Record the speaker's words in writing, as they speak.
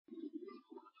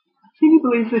Can you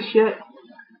believe this shit?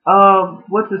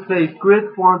 What's his face?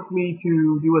 Grits wants me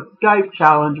to do a Skype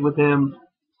challenge with him,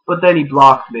 but then he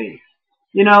blocks me.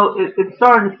 It's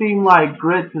starting to seem like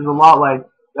Grits is a lot like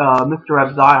Mr.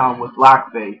 Ep Zion with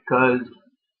blackface, because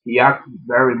he acts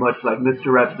very much like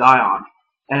Mr. Ep Zion.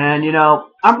 And,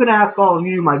 I'm going to ask all of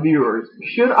you, my viewers,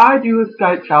 should I do a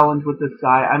Skype challenge with this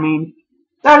guy? I mean,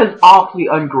 that is awfully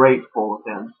ungrateful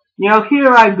of him.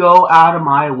 Here I go out of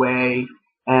my way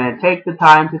and take the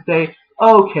time to say,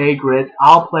 okay, Grits,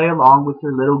 I'll play along with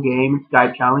your little game and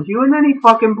Skype challenge you, and then he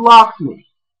fucking blocks me.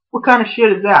 What kind of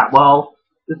shit is that? Well,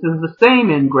 this is the same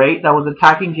ingrate that was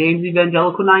attacking James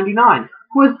Evangelical 99,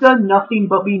 who has done nothing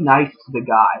but be nice to the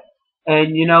guy.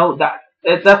 And,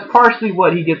 that's partially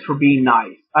what he gets for being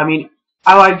nice. I mean,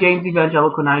 I like James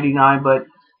Evangelical 99, but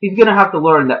he's going to have to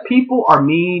learn that people are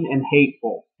mean and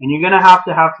hateful. And you're going to have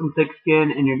some thick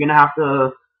skin, and you're going to have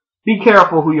to be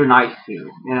careful who you're nice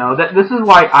to. This is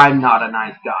why I'm not a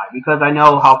nice guy, because I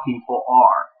know how people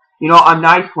are. I'm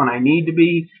nice when I need to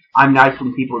be. I'm nice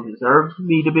when people deserve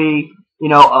me to be.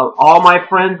 All my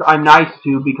friends I'm nice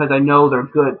to because I know they're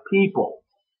good people.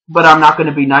 But I'm not going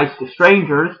to be nice to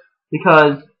strangers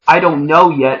because I don't know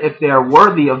yet if they're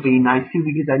worthy of being nice to,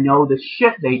 because I know the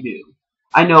shit they do.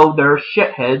 I know they're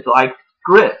shitheads like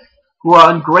Grits, who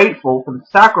are ungrateful for the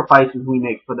sacrifices we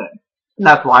make for them. And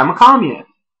that's why I'm a communist.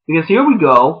 Because here we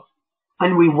go,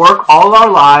 and we work all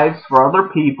our lives for other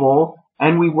people,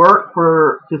 and we work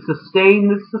to sustain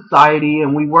this society,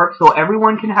 and we work so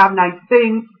everyone can have nice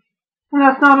things, and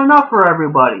that's not enough for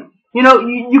everybody.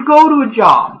 You go to a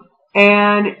job,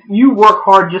 and you work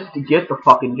hard just to get the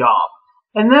fucking job.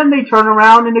 And then they turn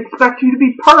around and expect you to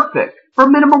be perfect for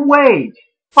minimum wage.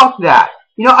 Fuck that.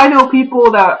 I know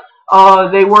people that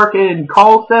they work in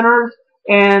call centers,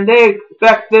 and they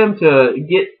expect them to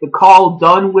get the call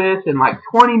done with in like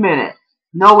 20 minutes.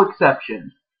 No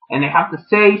exceptions. And they have to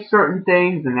say certain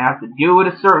things, and they have to do it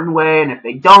a certain way, and if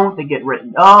they don't, they get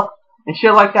written up, and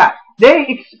shit like that. They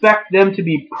expect them to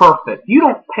be perfect. You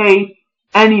don't pay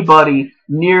anybody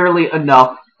nearly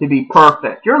enough to be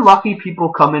perfect. You're lucky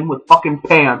people come in with fucking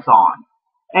pants on.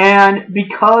 And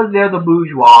because they're the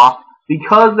bourgeois,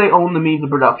 because they own the means of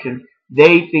production,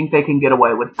 they think they can get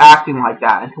away with acting like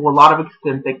that. And to a lot of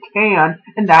extent they can,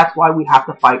 and that's why we have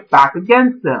to fight back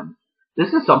against them.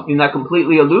 This is something that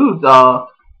completely eludes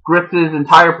Grits'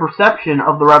 entire perception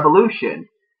of the revolution.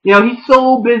 He's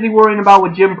so busy worrying about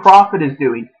what Jim Profit is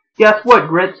doing. Guess what,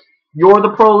 Grits? You're the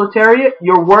proletariat.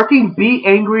 You're working. Be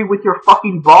angry with your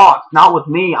fucking boss, not with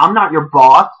me. I'm not your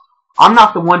boss. I'm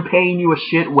not the one paying you a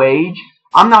shit wage.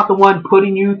 I'm not the one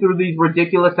putting you through these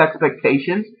ridiculous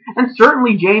expectations. And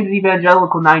certainly James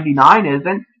Evangelical 99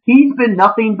 isn't. He's been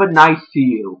nothing but nice to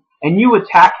you. And you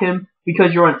attack him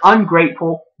because you're an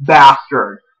ungrateful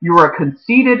bastard. You're a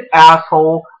conceited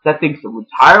asshole that thinks the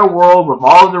entire world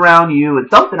revolves around you. And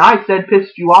something I said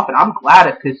pissed you off, and I'm glad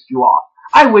it pissed you off.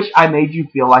 I wish I made you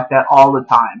feel like that all the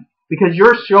time. Because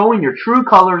you're showing your true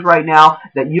colors right now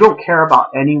that you don't care about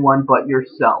anyone but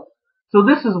yourself. So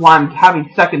this is why I'm having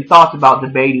second thoughts about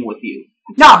debating with you.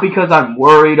 Not because I'm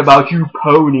worried about you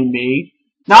pwning me.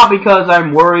 Not because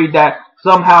I'm worried that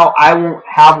somehow I won't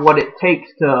have what it takes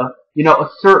to,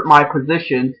 assert my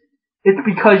positions. It's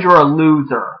because you're a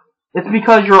loser. It's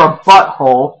because you're a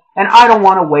butthole, and I don't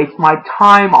want to waste my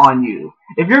time on you.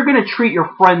 If you're going to treat your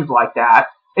friends like that,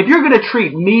 if you're going to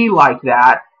treat me like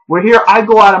that, where here I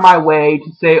go out of my way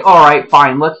to say, alright,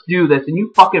 fine, let's do this, and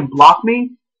you fucking block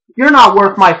me, you're not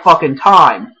worth my fucking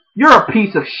time. You're a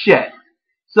piece of shit.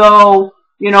 So,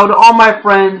 to all my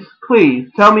friends, please,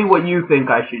 tell me what you think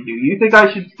I should do. You think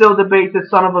I should still debate this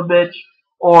son of a bitch?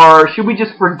 Or should we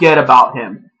just forget about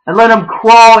him? And let him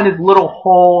crawl in his little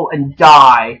hole and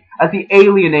die as he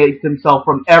alienates himself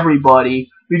from everybody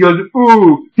because,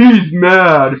 ooh, he's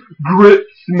mad. Grit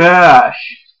smash.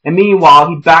 And meanwhile,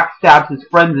 he backstabs his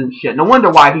friends and shit. No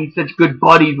wonder why he's such good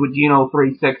buddies with Geno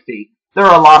 360. They're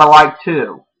a lot alike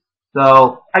too.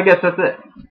 So, I guess that's it.